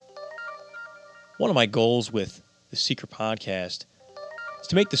One of my goals with the Seeker podcast is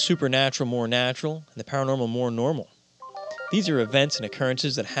to make the supernatural more natural and the paranormal more normal. These are events and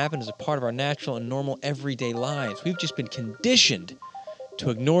occurrences that happen as a part of our natural and normal everyday lives. We've just been conditioned to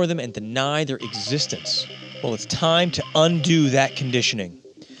ignore them and deny their existence. Well, it's time to undo that conditioning.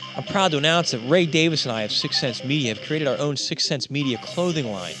 I'm proud to announce that Ray Davis and I of Sixth Sense Media have created our own Sixth Sense Media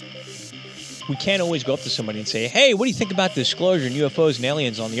clothing line. We can't always go up to somebody and say, hey, what do you think about disclosure and UFOs and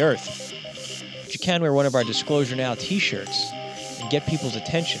aliens on the earth? But you can wear one of our Disclosure Now t-shirts and get people's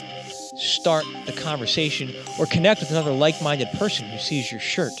attention, start the conversation, or connect with another like-minded person who sees your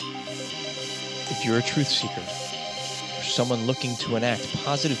shirt. If you're a truth seeker or someone looking to enact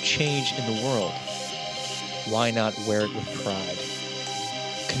positive change in the world, why not wear it with pride?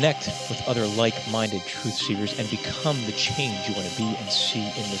 Connect with other like-minded truth seekers and become the change you want to be and see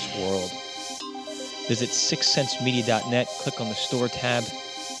in this world. Visit sixthsensemedia.net, click on the store tab,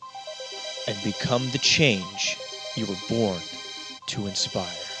 and become the change you were born to inspire.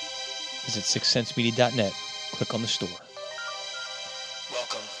 Visit sixthsensemedia.net, click on the store.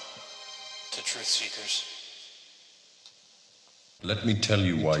 Welcome to Truth Seekers. Let me tell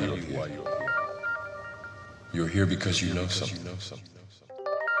you why you're here. You're here because you know something.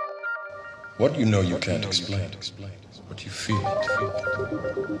 What you know you can't explain, but you feel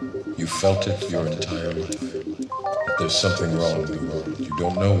it. You felt it your entire life. That there's something wrong in the world. You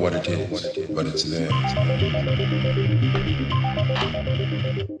don't know what it is, but it's there.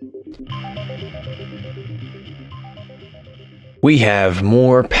 We have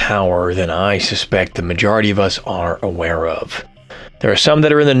more power than I suspect the majority of us are aware of. There are some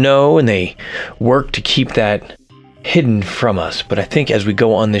that are in the know and they work to keep that hidden from us, but I think as we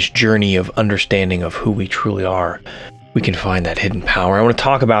go on this journey of understanding of who we truly are, we can find that hidden power. I want to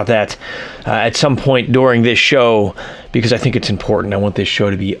talk about that at some point during this show because I think it's important. I want this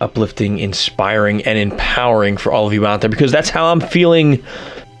show to be uplifting, inspiring, and empowering for all of you out there because that's how I'm feeling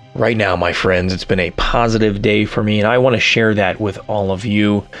right now, my friends. It's been a positive day for me, and I want to share that with all of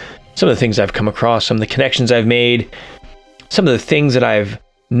you. Some of the things I've come across, some of the connections I've made, some of the things that I've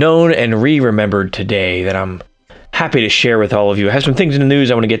known and remembered today that I'm happy to share with all of you. I have some things in the news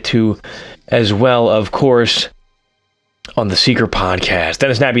I want to get to as well, of course, on the Seeker podcast.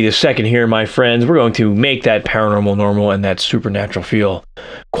 Dennis Nappy II here, my friends. We're going to make that paranormal normal and that supernatural feel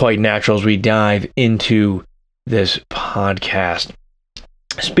quite natural as we dive into this podcast.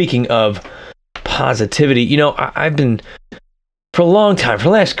 Speaking of positivity, you know, I've been, for a long time, for the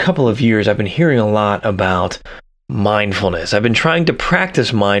last couple of years, I've been hearing a lot about mindfulness. I've been trying to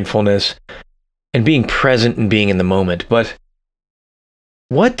practice mindfulness and being present and being in the moment. But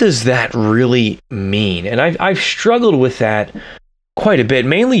what does that really mean? And I've struggled with that quite a bit,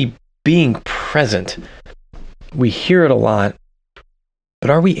 mainly being present. We hear it a lot, but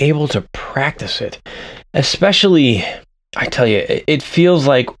are we able to practice it? Especially, I tell you, it feels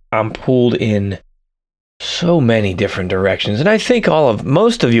like I'm pulled in so many different directions. And I think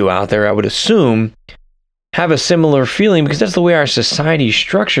most of you out there, I would assume, have a similar feeling because that's the way our society is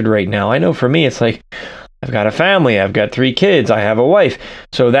structured right now. I know for me, it's like, I've got a family, I've got 3 kids, I have a wife.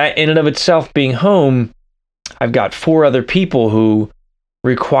 So that in and of itself being home, I've got 4 other people who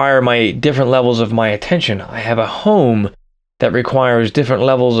require my different levels of my attention. I have a home that requires different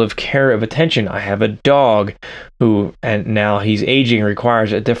levels of care of attention. I have a dog who, and now he's aging,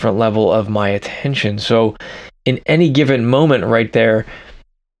 requires a different level of my attention. So in any given moment right there,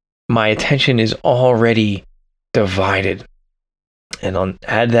 my attention is already divided. And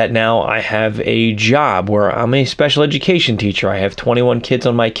add that now, I have a job where I'm a special education teacher. I have 21 kids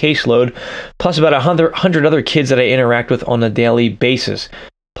on my caseload, plus about 100 other kids that I interact with on a daily basis.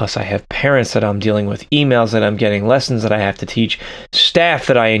 Plus I have parents that I'm dealing with, emails that I'm getting, lessons that I have to teach, staff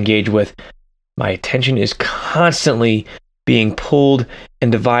that I engage with. My attention is constantly being pulled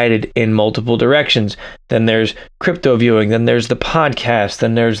and divided in multiple directions. Then there's crypto viewing, then there's the podcast,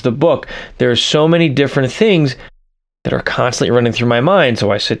 then there's the book. There's so many different things that are constantly running through my mind. So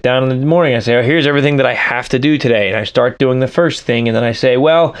I sit down in the morning, I say, oh, here's everything that I have to do today. And I start doing the first thing. And then I say,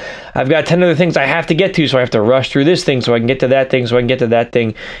 well, I've got 10 other things I have to get to. So I have to rush through this thing so I can get to that thing, so I can get to that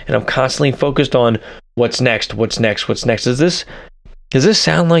thing. And I'm constantly focused on what's next, what's next, what's next. Does this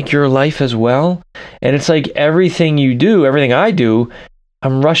sound like your life as well? And it's like everything you do, everything I do,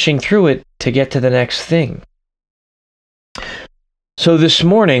 I'm rushing through it to get to the next thing. So this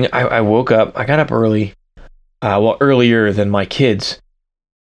morning, I woke up, I got up early, earlier than my kids,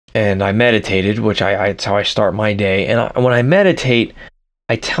 and I meditated, which it's how I start my day. And when I meditate,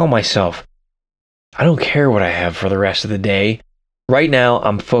 I tell myself, I don't care what I have for the rest of the day. Right now,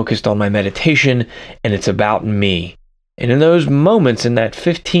 I'm focused on my meditation, and it's about me. And in those moments, in that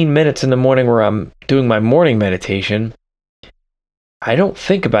 15 minutes in the morning where I'm doing my morning meditation, I don't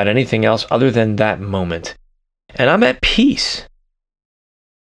think about anything else other than that moment. And I'm at peace.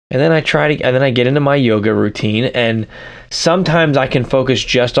 And then I get into my yoga routine, and sometimes I can focus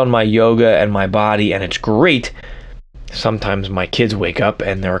just on my yoga and my body, and it's great. Sometimes my kids wake up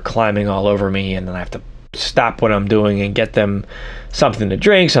and they're climbing all over me, and then I have to stop what I'm doing and get them something to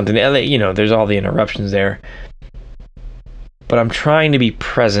drink, there's all the interruptions there. But I'm trying to be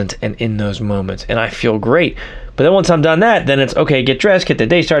present and in those moments, and I feel great. But then once I'm done that, then it's okay, get dressed, get the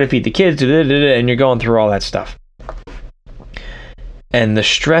day started, feed the kids, and you're going through all that stuff. And the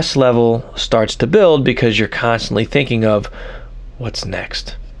stress level starts to build because you're constantly thinking of what's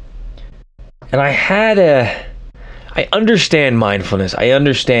next. And I understand mindfulness. I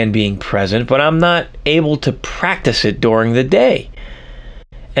understand being present, but I'm not able to practice it during the day.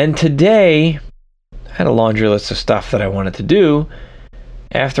 And today, I had a laundry list of stuff that I wanted to do.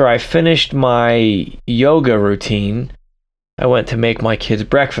 After I finished my yoga routine, I went to make my kids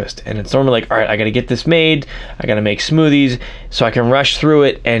breakfast. And it's normally like, all right, I got to get this made. I got to make smoothies so I can rush through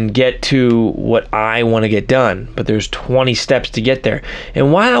it and get to what I want to get done. But there's 20 steps to get there.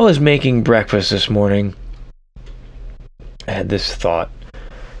 And while I was making breakfast this morning, I had this thought.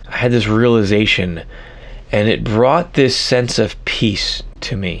 I had this realization, and it brought this sense of peace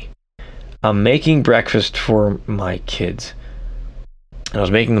to me. I'm making breakfast for my kids. And I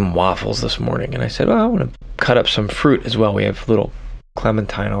was making them waffles this morning, and I said, well, I want to cut up some fruit as well. We have little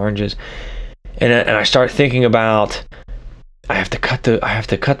clementine oranges. And I start thinking about I have to cut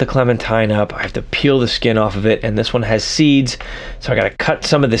the clementine up. I have to peel the skin off of it, and this one has seeds, so I got to cut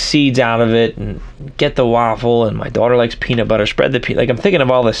some of the seeds out of it and get the waffle. And my daughter likes peanut butter. Spread the I'm thinking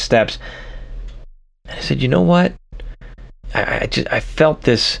of all the steps. And I said, you know what? I felt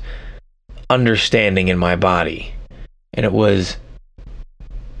this understanding in my body, and it was,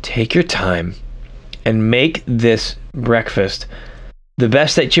 take your time and make this breakfast the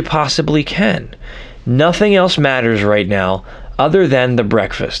best that you possibly can. Nothing else matters right now other than the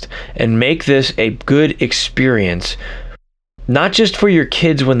breakfast, and make this a good experience, not just for your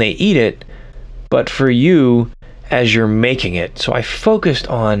kids when they eat it, but for you as you're making it. So I focused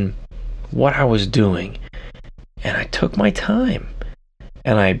on what I was doing, and I took my time,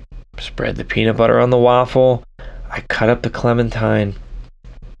 and I spread the peanut butter on the waffle. I cut up the clementine,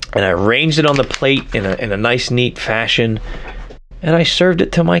 and I arranged it on the plate in a nice, neat fashion, and I served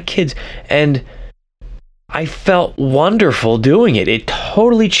it to my kids. And I felt wonderful doing it. It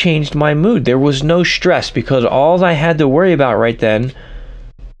totally changed my mood. There was no stress because all I had to worry about right then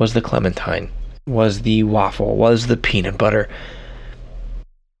was the clementine, was the waffle, was the peanut butter.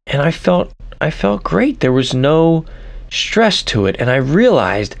 And I felt great. There was no stress to it. And I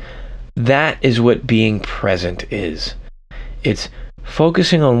realized that is what being present is. It's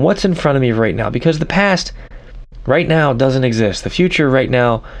focusing on what's in front of me right now, because the past right now doesn't exist. The future right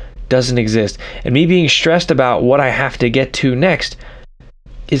now doesn't exist. And me being stressed about what I have to get to next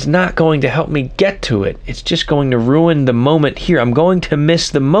is not going to help me get to it. It's just going to ruin the moment here. I'm going to miss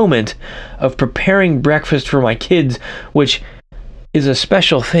the moment of preparing breakfast for my kids, which is a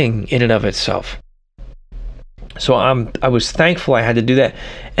special thing in and of itself. So I was thankful I had to do that.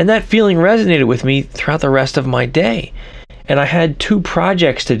 And that feeling resonated with me throughout the rest of my day. And I had 2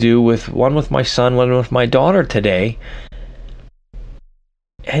 projects to do, one with my son, one with my daughter today.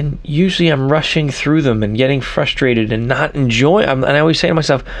 And usually I'm rushing through them and getting frustrated and not enjoying. And I always say to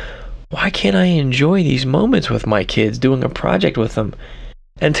myself, why can't I enjoy these moments with my kids, doing a project with them?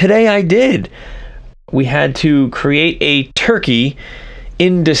 And today I did. We had to create a turkey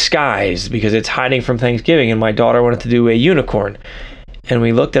in disguise because it's hiding from Thanksgiving, and my daughter wanted to do a unicorn. And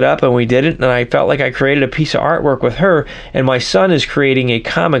we looked it up and we did it, and I felt like I created a piece of artwork with her, and my son is creating a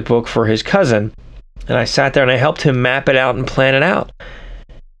comic book for his cousin. And I sat there and I helped him map it out and plan it out.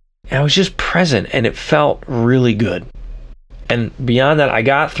 And I was just present, and it felt really good. And beyond that, I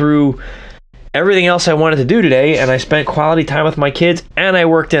got through everything else I wanted to do today, and I spent quality time with my kids, and I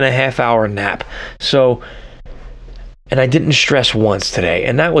worked in a half-hour nap. And I didn't stress once today,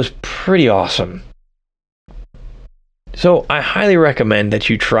 and that was pretty awesome. So I highly recommend that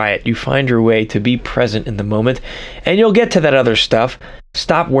you try it. You find your way to be present in the moment, and you'll get to that other stuff.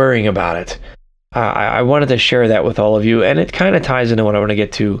 Stop worrying about it. I wanted to share that with all of you, and it kind of ties into what I want to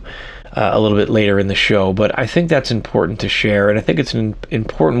get to a little bit later in the show, but I think that's important to share, and I think it's an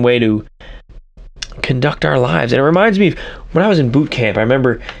important way to conduct our lives. And it reminds me of when I was in boot camp. I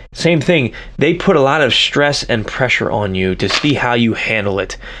remember, same thing, they put a lot of stress and pressure on you to see how you handle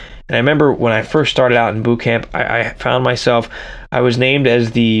it. And I remember when I first started out in boot camp, I found myself, I was named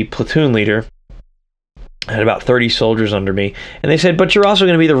as the platoon leader, I had about 30 soldiers under me. And they said, but you're also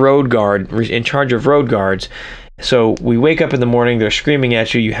going to be the road guard, in charge of road guards. So we wake up in the morning, they're screaming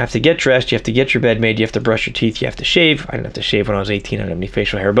at you. You have to get dressed, you have to get your bed made, you have to brush your teeth, you have to shave. I didn't have to shave when I was 18, I didn't have any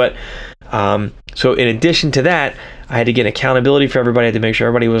facial hair. But so in addition to that, I had to get accountability for everybody. I had to make sure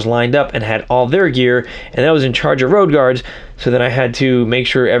everybody was lined up and had all their gear. And I was in charge of road guards. So then I had to make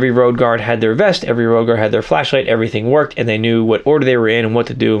sure every road guard had their vest, every road guard had their flashlight, everything worked, and they knew what order they were in and what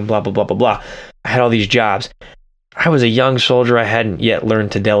to do and blah, blah, blah, blah, blah. I had all these jobs. I was a young soldier. I hadn't yet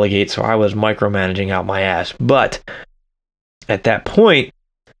learned to delegate, so I was micromanaging out my ass. But at that point,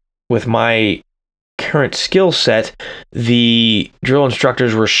 with my current skill set, the drill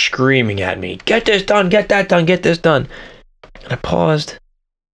instructors were screaming at me, get this done, get that done, get this done. And I paused,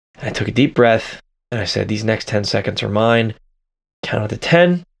 and I took a deep breath, and I said, these next 10 seconds are mine. Counted to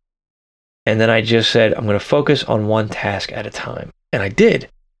 10, and then I just said, I'm going to focus on one task at a time. And I did.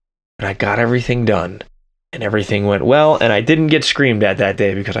 And I got everything done. And everything went well, and I didn't get screamed at that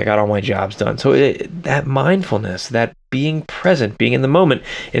day because I got all my jobs done. So that mindfulness, that being present, being in the moment,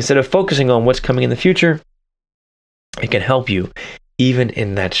 instead of focusing on what's coming in the future, it can help you even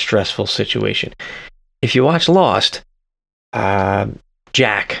in that stressful situation. If you watch Lost,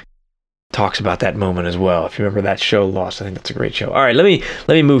 Jack talks about that moment as well. If you remember that show, Lost, I think that's a great show. All right, let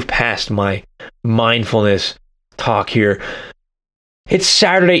me move past my mindfulness talk here. It's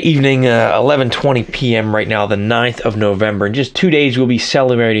Saturday evening, 11:20 p.m. right now, the 9th of November. In just 2 days, we'll be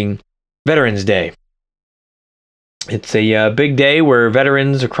celebrating Veterans Day. It's a big day where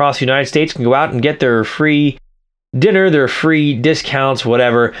veterans across the United States can go out and get their free dinner, their free discounts,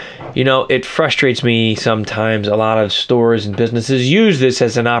 whatever. You know, it frustrates me sometimes. A lot of stores and businesses use this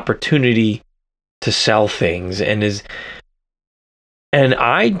as an opportunity to sell things, and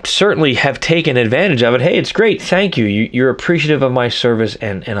I certainly have taken advantage of it. Hey, it's great. Thank you. You're appreciative of my service,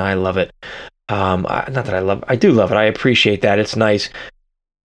 and I love it. Not that I do love it. I appreciate that. It's nice.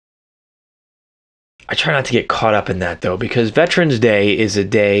 I try not to get caught up in that, though, because Veterans Day is a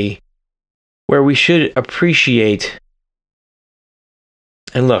day where we should appreciate.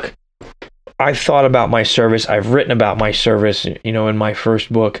 And look, I've thought about my service. I've written about my service, in my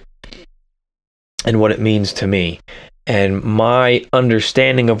first book and what it means to me. And my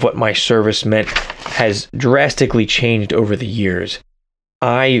understanding of what my service meant has drastically changed over the years.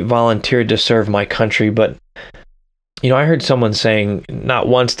 I volunteered to serve my country, but, I heard someone saying, not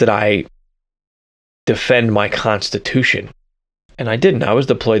once did I defend my Constitution. And I didn't. I was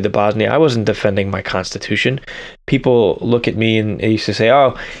deployed to Bosnia. I wasn't defending my Constitution. People look at me and they used to say,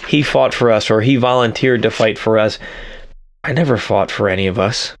 oh, he fought for us, or he volunteered to fight for us. I never fought for any of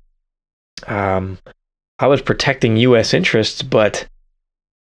us. I was protecting U.S. interests, but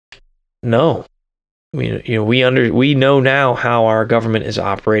no. We know now how our government is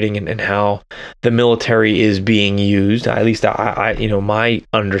operating and how the military is being used. At least my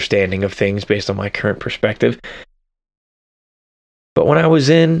understanding of things based on my current perspective. But when I was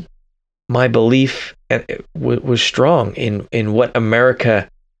in, my belief was strong in what America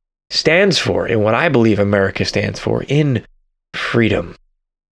stands for, and what I believe America stands for, in freedom.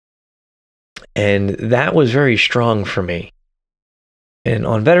 And that was very strong for me. And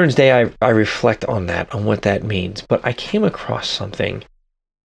on Veterans Day, I reflect on that, on what that means. But I came across something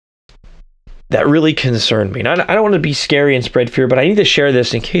that really concerned me. And I don't want to be scary and spread fear, but I need to share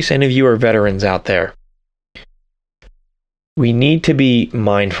this in case any of you are veterans out there. We need to be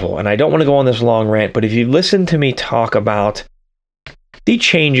mindful. And I don't want to go on this long rant, but if you listen to me talk about the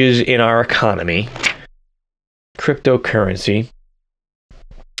changes in our economy, cryptocurrency,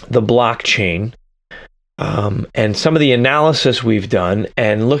 the blockchain, and some of the analysis we've done,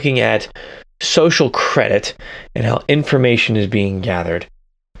 and looking at social credit and how information is being gathered.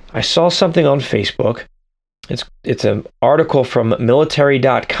 I saw something on Facebook. It's an article from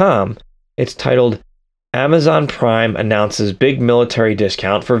military.com. It's titled, Amazon Prime announces big military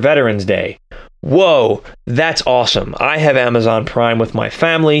discount for Veterans Day. Whoa, that's awesome. I have Amazon Prime with my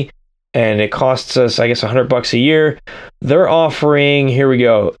family, and it costs us, I guess, $100 a year. They're offering, here we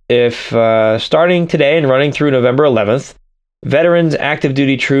go, if starting today and running through November 11th, veterans, active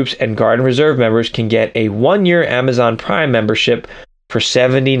duty troops, and Guard and Reserve members can get a 1-year Amazon Prime membership for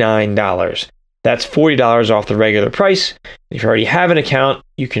 $79. That's $40 off the regular price. If you already have an account,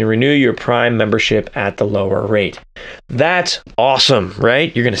 you can renew your Prime membership at the lower rate. That's awesome,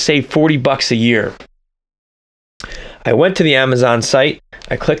 right? You're going to save $40 a year. I went to the Amazon site.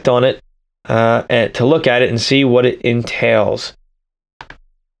 I clicked on it and to look at it and see what it entails.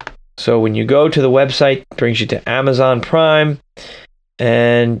 So when you go to the website, it brings you to Amazon Prime,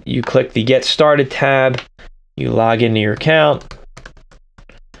 and you click the Get Started tab. You log into your account.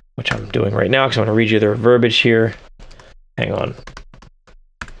 which I'm doing right now because I want to read you their verbiage here. Hang on.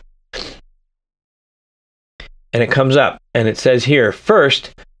 And it comes up, and it says here,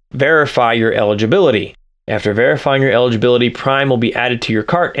 first, verify your eligibility. After verifying your eligibility, Prime will be added to your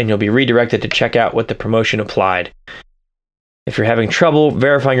cart, and you'll be redirected to check out what the promotion applied. If you're having trouble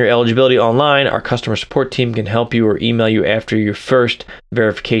verifying your eligibility online, our customer support team can help you or email you after your first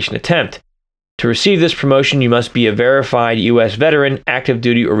verification attempt. To receive this promotion, you must be a verified U.S. veteran, active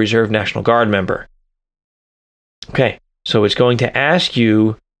duty, or reserve National Guard member. Okay, so it's going to ask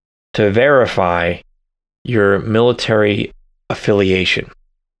you to verify your military affiliation.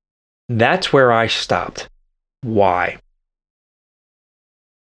 That's where I stopped. Why?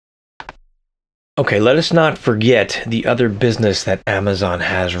 Okay, let us not forget the other business that Amazon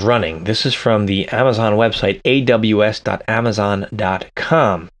has running. This is from the Amazon website,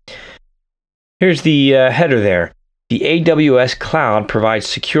 aws.amazon.com. Here's the header there. The AWS cloud provides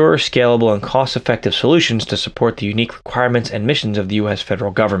secure, scalable, and cost-effective solutions to support the unique requirements and missions of the U.S. federal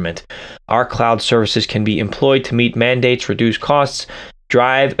government. Our cloud services can be employed to meet mandates, reduce costs,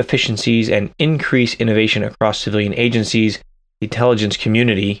 drive efficiencies, and increase innovation across civilian agencies, the intelligence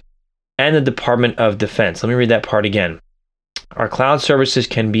community, and the Department of Defense. Let me read that part again. Our cloud services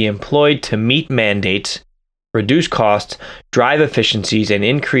can be employed to meet mandates, reduce costs, drive efficiencies, and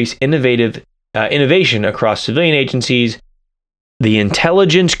increase innovation across civilian agencies, the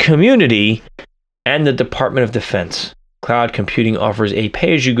intelligence community, and the Department of Defense. Cloud computing offers a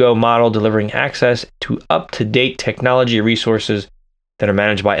pay-as-you-go model delivering access to up-to-date technology resources that are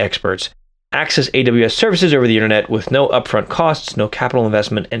managed by experts. Access AWS services over the internet with no upfront costs, no capital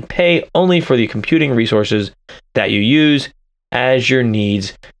investment, and pay only for the computing resources that you use as your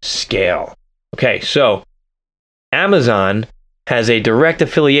needs scale. Okay, so Amazon has a direct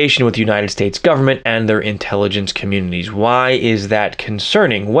affiliation with the United States government and their intelligence communities. Why is that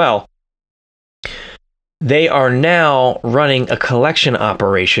concerning? Well, they are now running a collection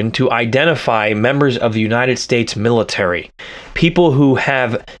operation to identify members of the United States military, people who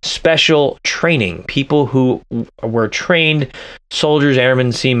have special training, people who were trained soldiers,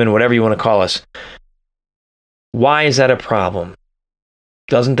 airmen, seamen, whatever you want to call us. Why is that a problem?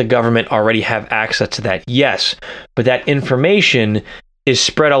 Doesn't the government already have access to that? Yes, but that information is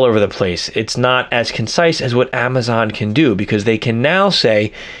spread all over the place. It's not as concise as what Amazon can do, because they can now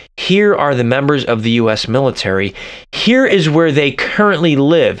say, here are the members of the U.S. military. Here is where they currently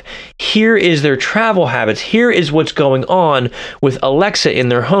live. Here is their travel habits. Here is what's going on with Alexa in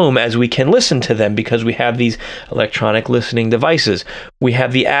their home, as we can listen to them because we have these electronic listening devices. We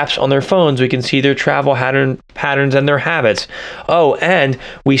have the apps on their phones. We can see their travel patterns and their habits. Oh, and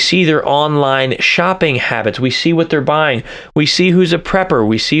we see their online shopping habits. We see what they're buying. We see who's a prepper.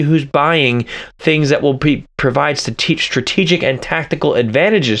 We see who's buying things that will provide strategic and tactical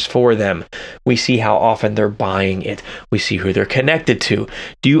advantages for them. We see how often they're buying it. We see who they're connected to.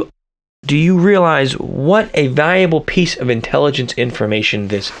 Do you realize what a valuable piece of intelligence information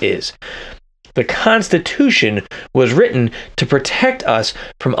this is? The Constitution was written to protect us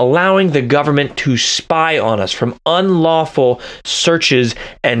from allowing the government to spy on us, from unlawful searches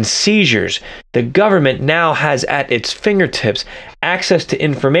and seizures. The government now has at its fingertips access to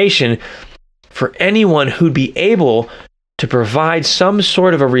information for anyone who'd be able to provide some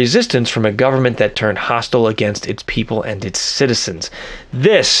sort of a resistance from a government that turned hostile against its people and its citizens.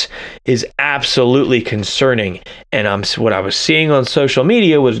 This is absolutely concerning, and what I was seeing on social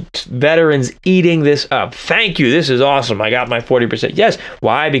media was veterans eating this up. Thank you, this is awesome. I got my 40%. Yes,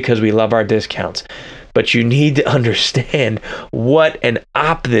 why? Because we love our discounts. But you need to understand what an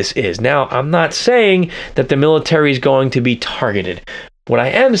op this is. Now, I'm not saying that the military is going to be targeted. What I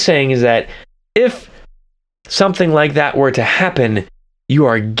am saying is that if something like that were to happen, you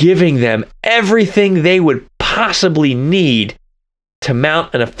are giving them everything they would possibly need to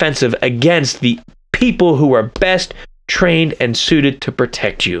mount an offensive against the people who are best trained and suited to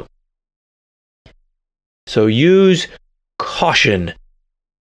protect you. So use caution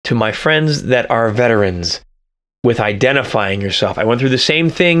to my friends that are veterans with identifying yourself. I went through the same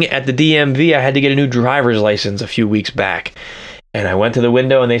thing at the DMV. I had to get a new driver's license a few weeks back. And I went to the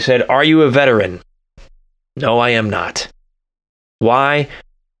window and they said, "Are you a veteran?" No, I am not. Why?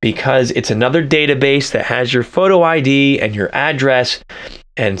 Because it's another database that has your photo ID and your address,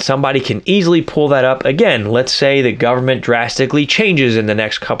 and somebody can easily pull that up. Again, let's say the government drastically changes in the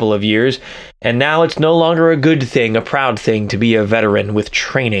next couple of years, and now it's no longer a good thing, a proud thing to be a veteran with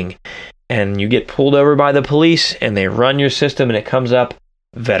training. And you get pulled over by the police, and they run your system, and it comes up,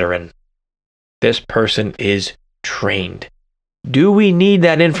 veteran. This person is trained. Do we need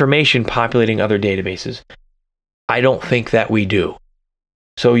that information populating other databases? I don't think that we do.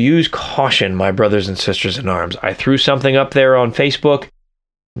 So use caution, my brothers and sisters in arms. I threw something up there on Facebook,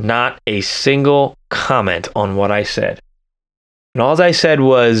 not a single comment on what I said. And all I said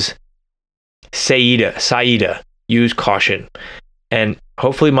was, Saida, use caution. And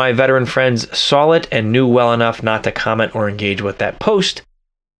hopefully my veteran friends saw it and knew well enough not to comment or engage with that post,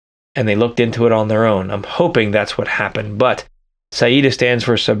 and they looked into it on their own. I'm hoping that's what happened, but Saida stands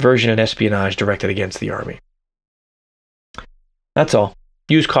for subversion and espionage directed against the army. That's all.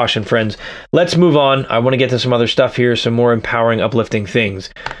 Use caution, friends. Let's move on. I want to get to some other stuff here, some more empowering, uplifting things.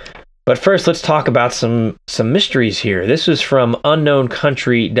 But first, let's talk about some mysteries here. This is from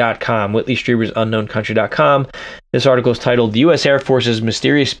unknowncountry.com, Whitley Strieber's unknowncountry.com. This article is titled, "The U.S. Air Force's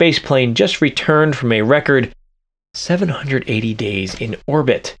mysterious space plane just returned from a record 780 days in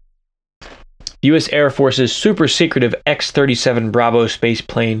orbit." The U.S. Air Force's super-secretive X-37 Bravo space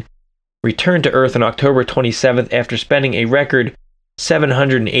plane returned to Earth on October 27th after spending a record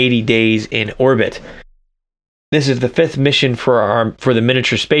 780 days in orbit. This is the fifth mission for the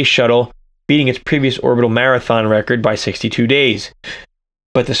miniature space shuttle, beating its previous orbital marathon record by 62 days.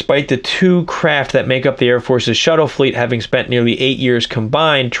 But despite the two craft that make up the Air Force's shuttle fleet having spent nearly 8 years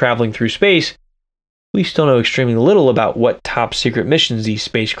combined traveling through space, we still know extremely little about what top-secret missions these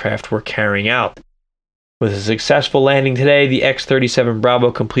spacecraft were carrying out. With a successful landing today, the X-37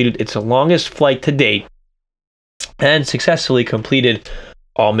 Bravo completed its longest flight to date and successfully completed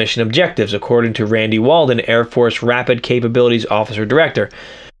all mission objectives, according to Randy Walden, Air Force Rapid Capabilities Officer Director.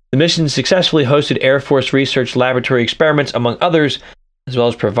 The mission successfully hosted Air Force Research Laboratory experiments, among others, as well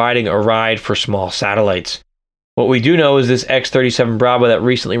as providing a ride for small satellites. What we do know is this X-37 Bravo that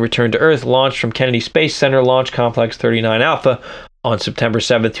recently returned to Earth launched from Kennedy Space Center Launch Complex 39 Alpha on September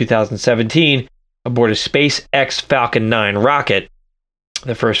 7, 2017, aboard a SpaceX Falcon 9 rocket.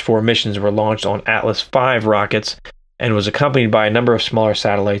 The first 4 missions were launched on Atlas V rockets and was accompanied by a number of smaller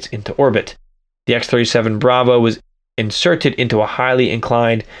satellites into orbit. The X-37 Bravo was inserted into a highly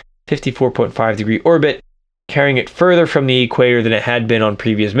inclined 54.5-degree orbit, carrying it further from the equator than it had been on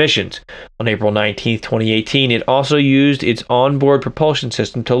previous missions. On April 19, 2018, it also used its onboard propulsion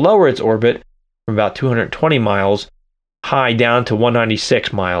system to lower its orbit from about 220 miles high down to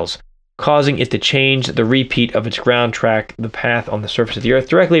 196 miles, causing it to change the repeat of its ground track, the path on the surface of the Earth,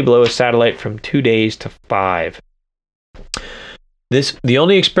 directly below a satellite from 2 days to 5. The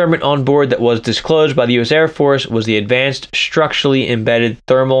only experiment on board that was disclosed by the U.S. Air Force was the Advanced Structurally Embedded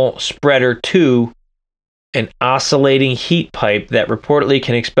Thermal Spreader 2, an oscillating heat pipe that reportedly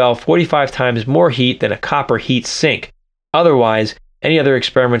can expel 45 times more heat than a copper heat sink. Otherwise, any other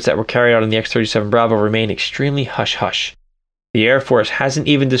experiments that were carried out on the X-37 Bravo remain extremely hush-hush. The Air Force hasn't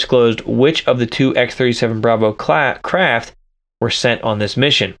even disclosed which of the 2 X-37 Bravo craft were sent on this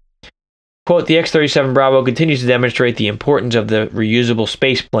mission. Quote, "The X-37 Bravo continues to demonstrate the importance of the reusable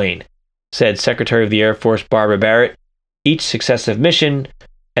space plane," said Secretary of the Air Force Barbara Barrett. "Each successive mission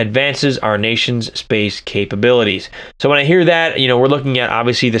advances our nation's space capabilities." So when I hear that, we're looking at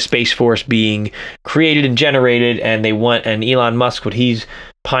obviously the Space Force being created and generated, and Elon Musk, what he's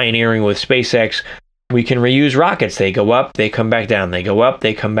pioneering with SpaceX, we can reuse rockets. They go up, they come back down. They go up,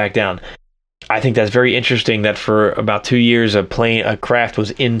 they come back down. I think that's very interesting that for about 2 years, a craft was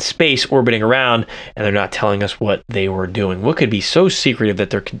in space orbiting around, and they're not telling us what they were doing. What could be so secretive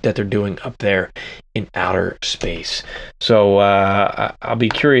that they're doing up there in outer space? So I'll be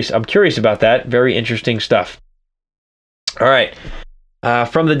curious. I'm curious about that. Very interesting stuff. All right.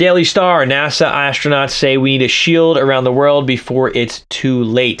 From the Daily Star, NASA astronauts say we need a shield around the world before it's too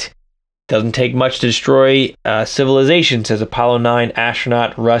late. Doesn't take much to destroy civilization, says Apollo 9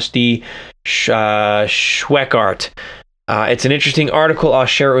 astronaut Rusty Schweckart. It's an interesting article. I'll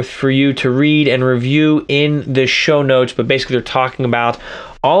share it for you to read and review in the show notes. But basically, they're talking about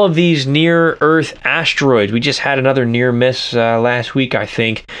all of these near-Earth asteroids. We just had another near miss last week, I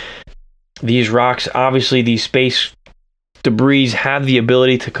think. These rocks, obviously, these space debris have the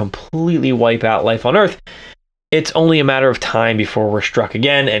ability to completely wipe out life on Earth. It's only a matter of time before we're struck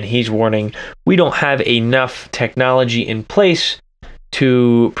again, and he's warning we don't have enough technology in place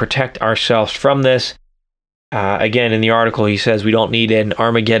to protect ourselves from this. Again, in the article, he says we don't need an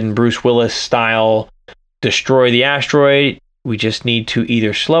Armageddon Bruce Willis style destroy the asteroid. We just need to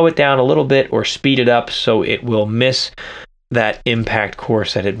either slow it down a little bit or speed it up so it will miss that impact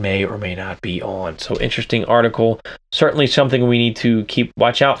course that it may or may not be on. So interesting article. Certainly something we need to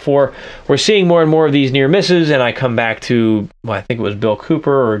watch out for. We're seeing more and more of these near misses, and I come back to, I think it was Bill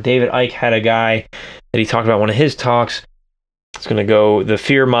Cooper or David Icke had a guy that he talked about one of his talks. It's going to go, the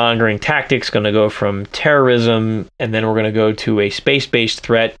fear-mongering tactics going to go from terrorism, and then we're going to go to a space-based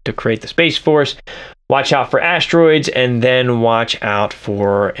threat to create the Space Force. watch out for asteroids and then watch out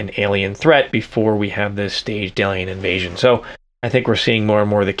for an alien threat before we have this staged alien invasion. So I think we're seeing more and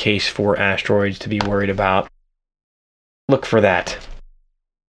more the case for asteroids to be worried about. Look for that.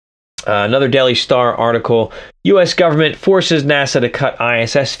 Another Daily Star article, U.S. government forces NASA to cut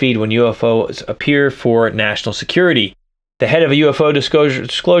ISS feed when UFOs appear for national security. The head of a UFO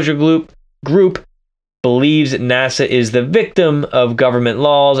disclosure group believes NASA is the victim of government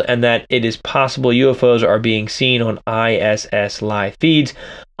laws and that it is possible UFOs are being seen on ISS live feeds.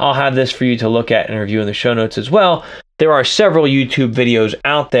 I'll have this for you to look at and review in the show notes as well. There are several YouTube videos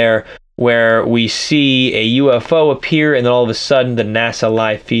out there where we see a UFO appear and then all of a sudden the NASA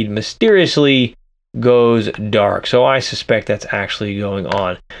live feed mysteriously goes dark. So I suspect that's actually going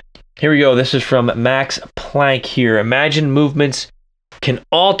on. Here we go. This is from Max Planck here. Imagine movements can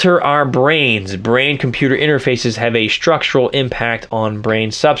alter our brains. Brain-computer interfaces have a structural impact on brain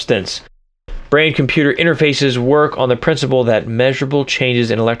substance. Brain-computer interfaces work on the principle that measurable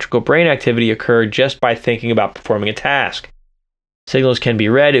changes in electrical brain activity occur just by thinking about performing a task. Signals can be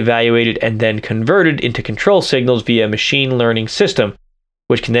read, evaluated, and then converted into control signals via a machine learning system,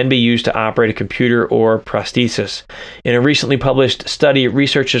 which can then be used to operate a computer or prosthesis. In a recently published study,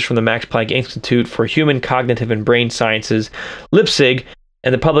 researchers from the Max Planck Institute for Human Cognitive and Brain Sciences, Leipzig,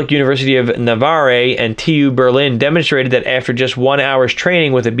 and the Public University of Navarre and TU Berlin demonstrated that after just 1 hour's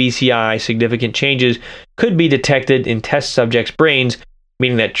training with a BCI, significant changes could be detected in test subjects' brains,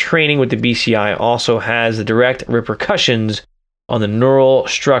 meaning that training with the BCI also has the direct repercussions on the neural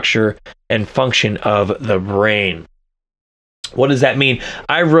structure and function of the brain. What does that mean?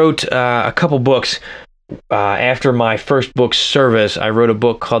 I wrote a couple books. After my first book, Service, I wrote a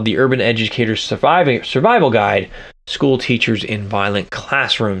book called The Urban Educator's Survival Guide, School Teachers in Violent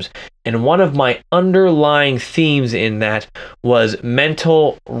Classrooms. And one of my underlying themes in that was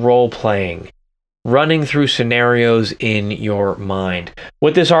mental role-playing, running through scenarios in your mind.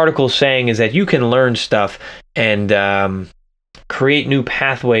 What this article is saying is that you can learn stuff and create new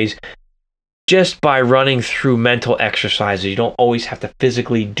pathways just by running through mental exercises. You don't always have to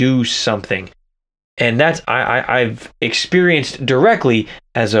physically do something. And that's I've experienced directly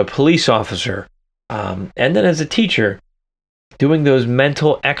as a police officer and then as a teacher, doing those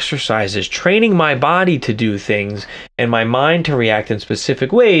mental exercises, training my body to do things and my mind to react in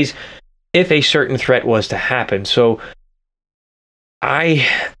specific ways if a certain threat was to happen. So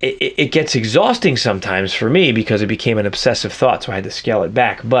it gets exhausting sometimes for me because it became an obsessive thought, so I had to scale it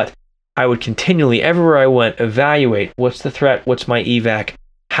back. But I would continually, everywhere I went, evaluate what's the threat, what's my evac,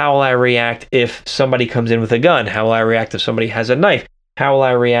 how will I react if somebody comes in with a gun, how will I react if somebody has a knife, how will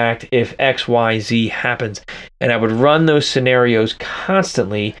I react if X, Y, Z happens. And I would run those scenarios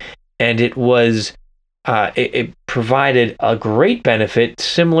constantly, and it was it provided a great benefit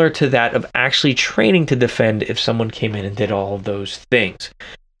similar to that of actually training to defend if someone came in and did all of those things.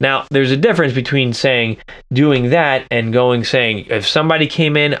 Now, there's a difference between doing that and saying, if somebody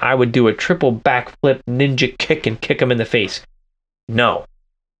came in, I would do a triple backflip ninja kick and kick them in the face. No.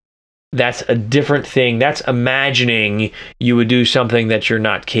 That's a different thing. That's imagining you would do something that you're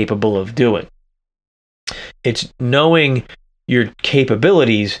not capable of doing. It's knowing your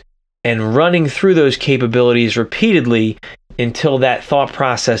capabilities and running through those capabilities repeatedly until that thought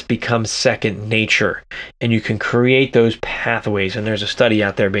process becomes second nature and you can create those pathways. And there's a study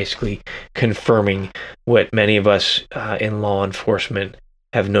out there basically confirming what many of us in law enforcement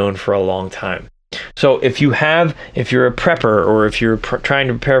have known for a long time. So if you're a prepper or if you're trying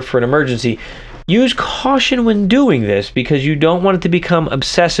to prepare for an emergency, use caution when doing this because you don't want it to become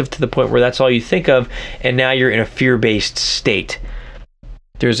obsessive to the point where that's all you think of and now you're in a fear-based state.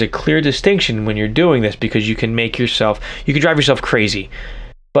 There's a clear distinction when you're doing this because you can drive yourself crazy.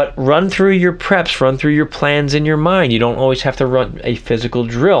 But run through your preps, run through your plans in your mind. You don't always have to run a physical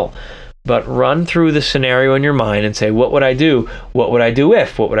drill, but run through the scenario in your mind and say, what would I do? What would I do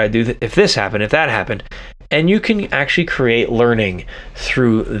if? What would I do if this happened, if that happened? And you can actually create learning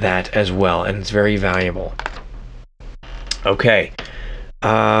through that as well, and it's very valuable. Okay.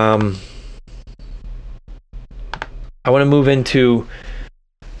 I want to move into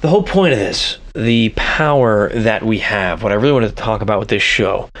the whole point of this, the power that we have, what I really wanted to talk about with this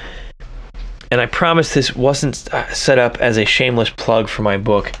show. And I promise this wasn't set up as a shameless plug for my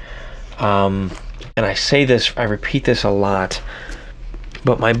book. And I repeat this a lot,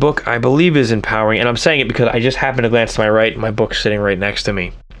 but my book, I believe, is empowering. And I'm saying it because I just happened to glance to my right, and my book's sitting right next to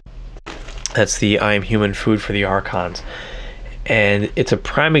me. That's the I Am Human Food for the Archons. And it's a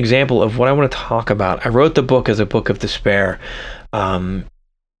prime example of what I want to talk about. I wrote the book as a book of despair,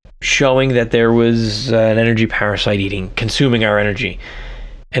 showing that there was an energy parasite consuming our energy.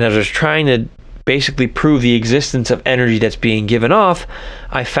 And as I was trying to basically prove the existence of energy that's being given off,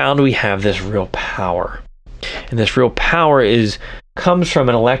 I found we have this real power. And this real power comes from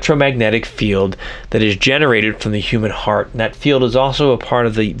an electromagnetic field that is generated from the human heart. And that field is also a part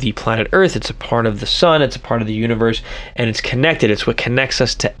of the planet Earth. It's a part of the sun. It's a part of the universe. And it's connected. It's what connects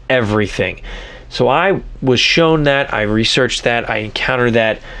us to everything. So I was shown that. I researched that. I encountered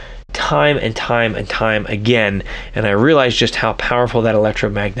that time and time and time again. And I realized just how powerful that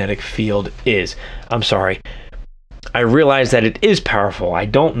electromagnetic field is. I'm sorry. I realize that it is powerful. I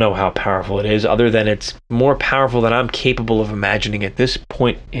don't know how powerful it is, other than it's more powerful than I'm capable of imagining at this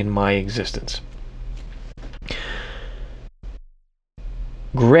point in my existence.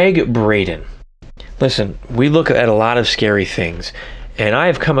 Greg Braden. Listen, we look at a lot of scary things, and I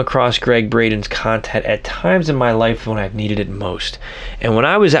have come across Greg Braden's content at times in my life when I've needed it most. And when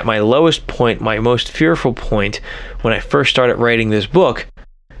I was at my lowest point, my most fearful point, when I first started writing this book,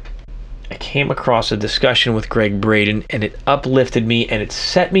 I came across a discussion with Greg Braden, and it uplifted me, and it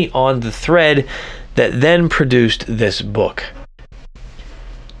set me on the thread that then produced this book.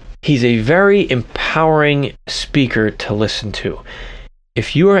 He's a very empowering speaker to listen to.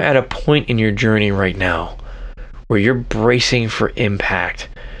 If you are at a point in your journey right now where you're bracing for impact,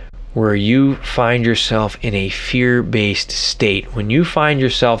 where you find yourself in a fear-based state, when you find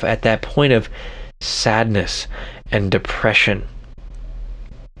yourself at that point of sadness and depression,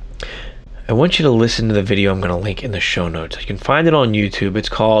 I want you to listen to the video I'm going to link in the show notes. You can find it on YouTube. It's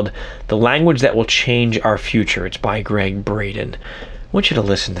called The Language That Will Change Our Future. It's by Greg Braden. I want you to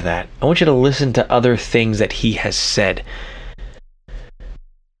listen to that. I want you to listen to other things that he has said.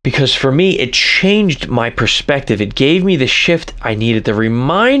 Because for me, it changed my perspective. It gave me the shift I needed, the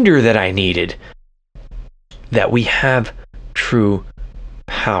reminder that I needed that we have true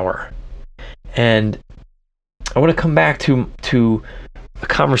power. And I want to come back to a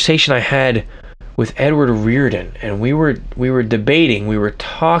conversation I had with Edward Reardon, and we were debating, we were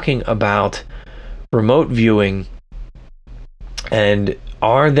talking about remote viewing, and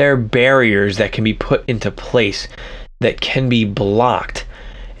are there barriers that can be put into place that can be blocked?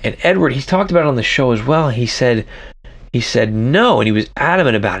 And Edward, he's talked about it on the show as well. He said no, and he was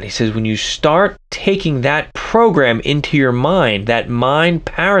adamant about it. He says when you start taking that program into your mind, that mind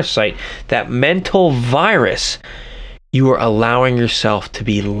parasite, that mental virus, you are allowing yourself to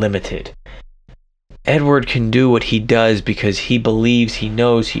be limited. Edward can do what he does because he believes, he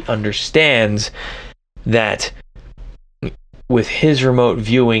knows, he understands that with his remote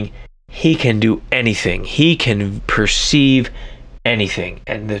viewing, he can do anything. He can perceive anything.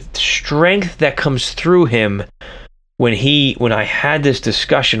 And the strength that comes through him when I had this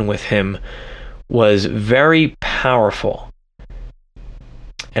discussion with him was very powerful.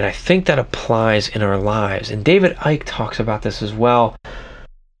 And I think that applies in our lives. And David Icke talks about this as well.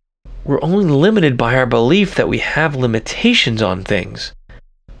 We're only limited by our belief that we have limitations on things.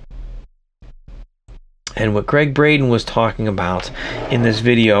 And what Greg Braden was talking about in this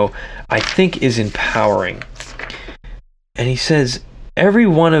video, I think is empowering. And he says, every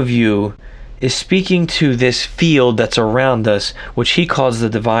one of you is speaking to this field that's around us, which he calls the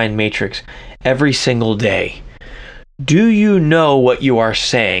divine matrix, every single day. Do you know what you are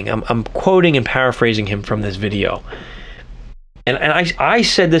saying? I'm quoting and paraphrasing him from this video. And I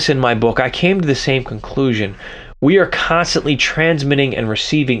said this in my book. I came to the same conclusion. We are constantly transmitting and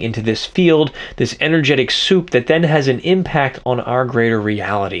receiving into this field, this energetic soup that then has an impact on our greater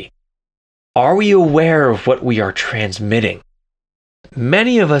reality. Are we aware of what we are transmitting?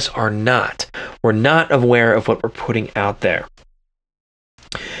 Many of us are not. We're not aware of what we're putting out there.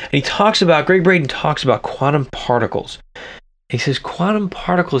 And Greg Braden talks about quantum particles. He says quantum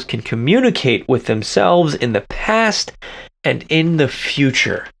particles can communicate with themselves in the past and in the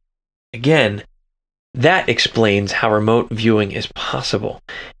future. Again, that explains how remote viewing is possible.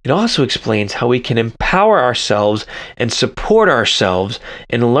 It also explains how we can empower ourselves and support ourselves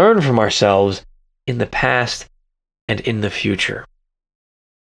and learn from ourselves in the past and in the future.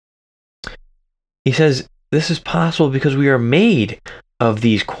 He says this is possible because we are made of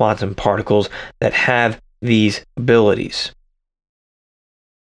these quantum particles that have these abilities.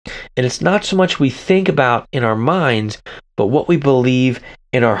 And it's not so much we think about in our minds, but what we believe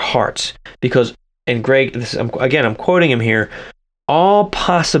in our hearts. Because, and Greg, I'm quoting him here, all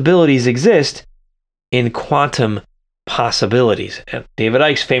possibilities exist in quantum possibilities. And David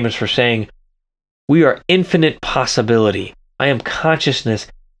Icke's famous for saying, we are infinite possibility. I am consciousness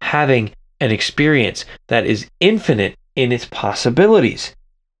having an experience that is infinite in its possibilities.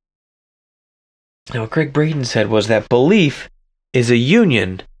 Now, what Greg Braden said was that belief is a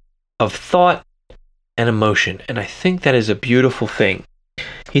union of thought and emotion. And I think that is a beautiful thing.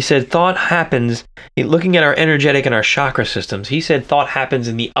 He said thought happens, looking at our energetic and our chakra systems, he said thought happens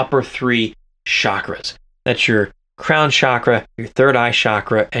in the upper 3 chakras. That's your crown chakra, your third eye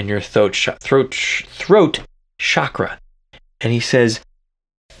chakra, and your throat chakra. And he says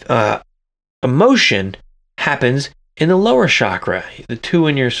emotion happens in the lower chakra, the 2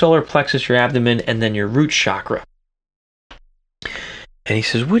 in your solar plexus, your abdomen, and then your root chakra. And he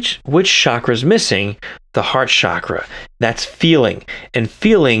says, which chakra is missing? The heart chakra. That's feeling. And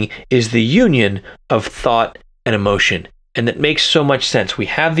feeling is the union of thought and emotion. And that makes so much sense. We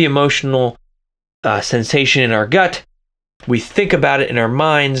have the emotional sensation in our gut. We think about it in our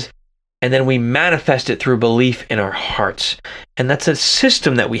minds. And then we manifest it through belief in our hearts. And that's a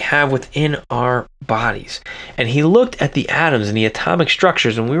system that we have within our bodies. And he looked at the atoms and the atomic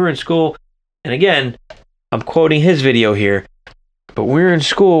structures when we were in school. And again, I'm quoting his video here. But when we were in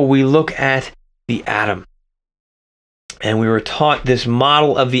school, we look at the atom. And we were taught this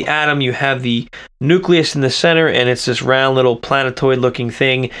model of the atom. You have the nucleus in the center, and it's this round little planetoid-looking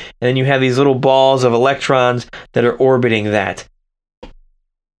thing. And then you have these little balls of electrons that are orbiting that.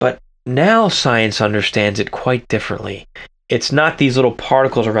 But now science understands it quite differently. It's not these little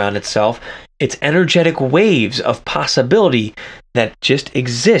particles around itself. It's energetic waves of possibility that just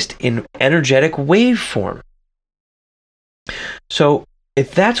exist in energetic waveform. So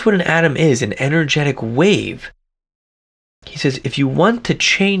if that's what an atom is, an energetic wave, he says, if you want to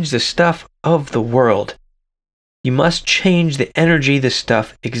change the stuff of the world, you must change the energy the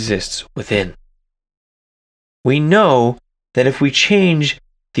stuff exists within. We know that if we change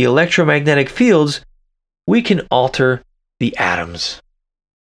the electromagnetic fields, we can alter the atoms.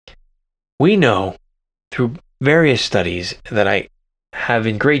 We know through various studies that I have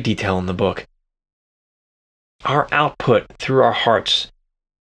in great detail in the book, our output through our hearts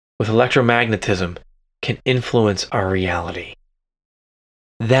with electromagnetism can influence our reality.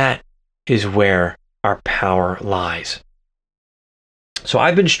 That is where our power lies. So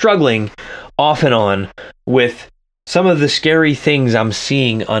I've been struggling off and on with some of the scary things I'm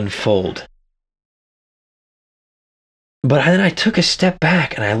seeing unfold. But then I took a step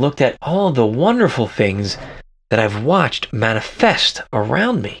back and I looked at all the wonderful things that I've watched manifest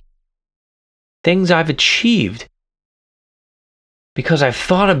around me. Things I've achieved because I've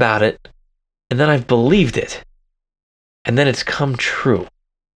thought about it and then I've believed it and then it's come true.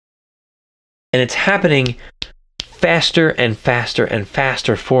 And it's happening faster and faster and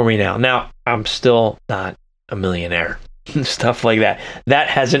faster for me now. Now, I'm still not a millionaire. Stuff like that. That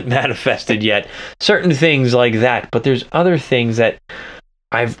hasn't manifested yet. Certain things like that. But there's other things that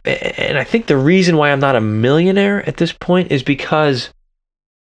and I think the reason why I'm not a millionaire at this point is because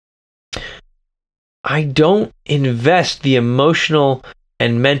I don't invest the emotional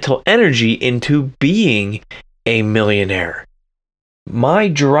and mental energy into being a millionaire. My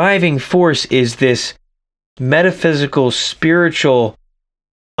driving force is this metaphysical, spiritual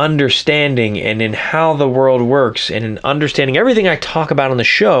understanding and in how the world works and in understanding everything I talk about on the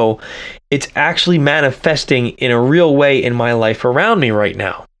show. It's actually manifesting in a real way in my life around me right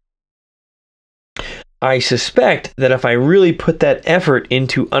now. I suspect that if I really put that effort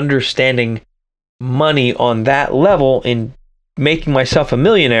into understanding money on that level in making myself a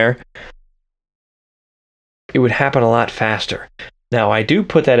millionaire, it would happen a lot faster. Now, I do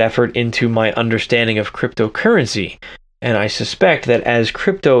put that effort into my understanding of cryptocurrency, and I suspect that as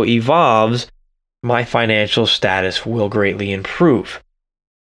crypto evolves, my financial status will greatly improve.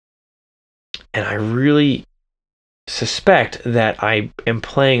 And I really suspect that I am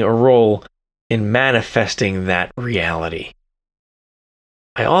playing a role in manifesting that reality.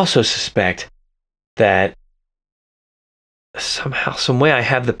 I also suspect that somehow, some way, I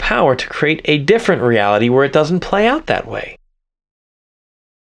have the power to create a different reality where it doesn't play out that way.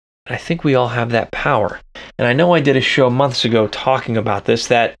 I think we all have that power. And I know I did a show months ago talking about this,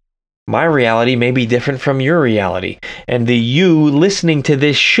 that my reality may be different from your reality. And the you listening to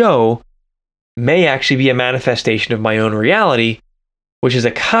this show may actually be a manifestation of my own reality, which is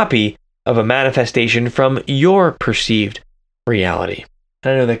a copy of a manifestation from your perceived reality.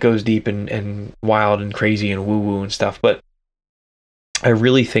 I know that goes deep and wild and crazy and woo-woo and stuff, but I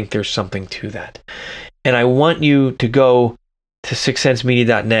really think there's something to that. And I want you to go to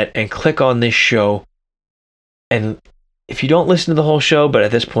sixsensemedia.net and click on this show. And if you don't listen to the whole show, but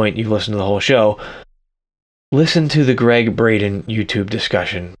at this point you've listened to the whole show, listen to the Greg Braden YouTube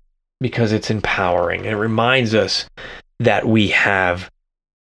discussion because it's empowering. It reminds us that we have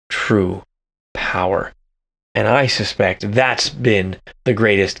true power. And I suspect that's been the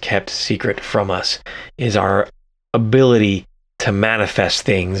greatest kept secret from us, is our ability to manifest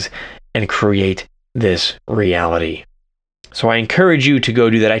things and create this reality. So I encourage you to go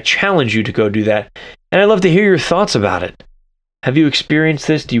do that. I challenge you to go do that. And I'd love to hear your thoughts about it. Have you experienced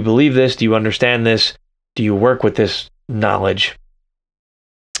this? Do you believe this? Do you understand this? Do you work with this knowledge?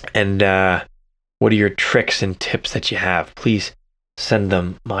 And what are your tricks and tips that you have? Please send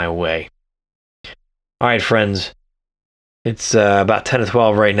them my way. All right, friends. It's about 10 to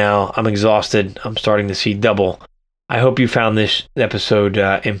 12 right now. I'm exhausted. I'm starting to see double. I hope you found this episode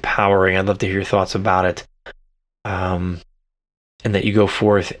empowering. I'd love to hear your thoughts about it. And that you go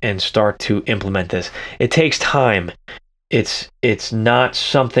forth and start to implement this. It takes time. It's not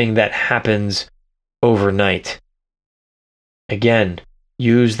something that happens overnight. Again,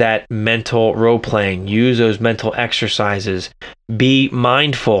 use that mental role playing. Use those mental exercises. Be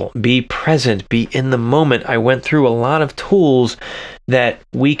mindful. Be present. Be in the moment. I went through a lot of tools that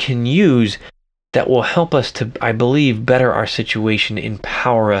we can use that will help us to, I believe, better our situation,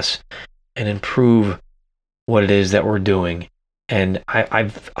 empower us, and improve what it is that we're doing. And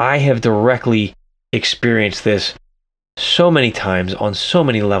I have directly experienced this so many times on so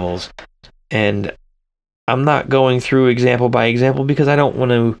many levels. And I'm not going through example by example because I don't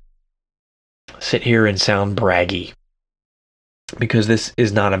want to sit here and sound braggy. Because this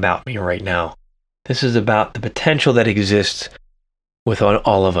is not about me right now. This is about the potential that exists within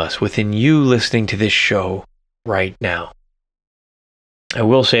all of us, within you listening to this show right now. I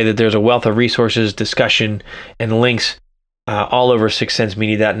will say that there's a wealth of resources, discussion, and links all over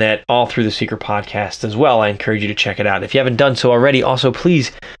sixthsensemedia.net, all through the Secret Podcast as well. I encourage you to check it out. If you haven't done so already, also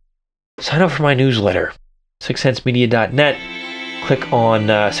please sign up for my newsletter, sixthsensemedia.net. Click on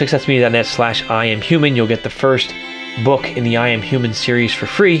sixthsensemedia.net/I am human. You'll get the first book in the I Am Human series for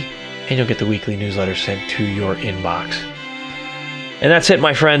free, and you'll get the weekly newsletter sent to your inbox. And that's it,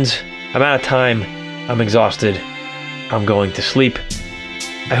 my friends. I'm out of time. I'm exhausted. I'm going to sleep.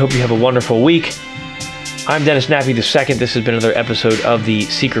 I hope you have a wonderful week. I'm Dennis Nappy II. This has been another episode of the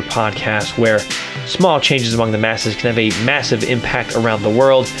Secret Podcast, where small changes among the masses can have a massive impact around the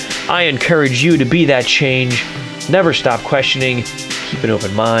world. I encourage you to be that change. Never stop questioning. Keep an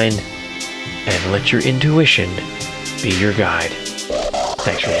open mind. And let your intuition be your guide.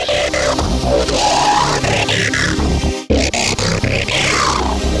 Thanks for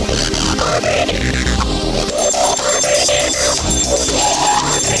listening.